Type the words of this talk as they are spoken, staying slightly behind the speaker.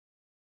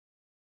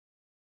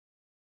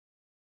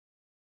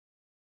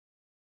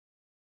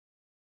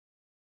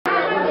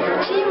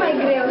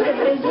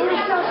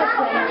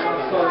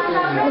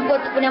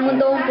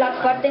amândouă îmi plac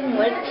foarte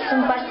mult,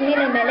 sunt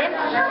pasiunile mele.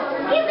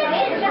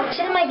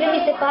 Cel mai greu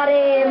mi se pare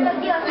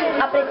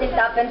a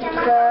prezenta, pentru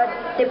că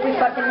depui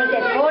foarte mult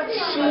efort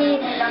și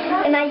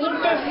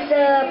înainte să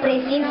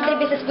prezinți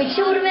trebuie să spui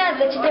ce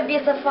urmează, ce trebuie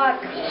să fac.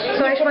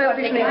 Sau ești mai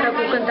obișnuită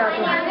cu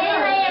cântatul?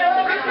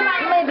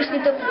 Mai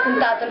obișnuită cu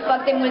cântatul,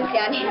 fac de mulți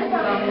ani.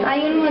 Ai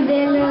un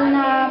model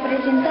la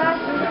prezentat?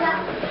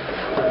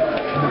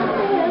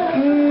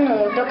 Nu,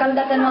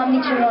 deocamdată nu am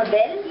niciun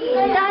model,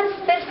 dar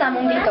sper să am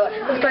un viitor.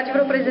 Îți place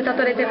vreo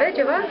prezentatoare TV,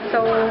 ceva?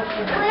 Sau...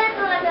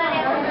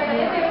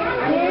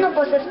 Nu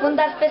pot să spun,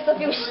 dar sper să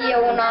fiu și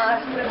eu una.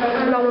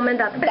 La un moment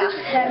dat. Da.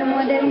 Dar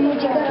model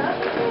muzică?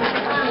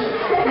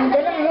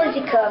 Model în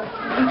muzică.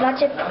 Îmi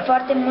place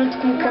foarte mult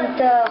cum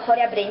cântă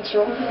Horia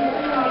Brenciu.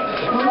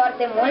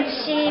 Foarte mult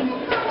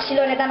și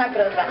Loredana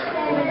Groza.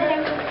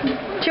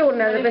 Ce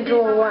urmează pentru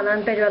Oana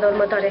în perioada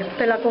următoare?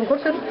 Pe la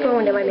concursuri? Pe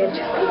unde mai mergi?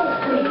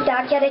 Da,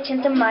 chiar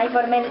recent în mai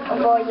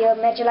voi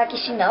merge la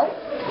Chișinău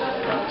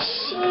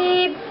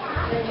și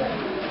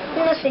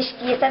nu se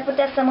știe, s-ar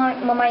putea să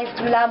mă mai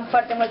înscriu la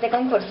foarte multe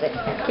concursuri.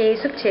 Ok,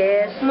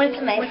 succes!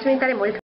 Mulțumesc! Mulțumim tare mult!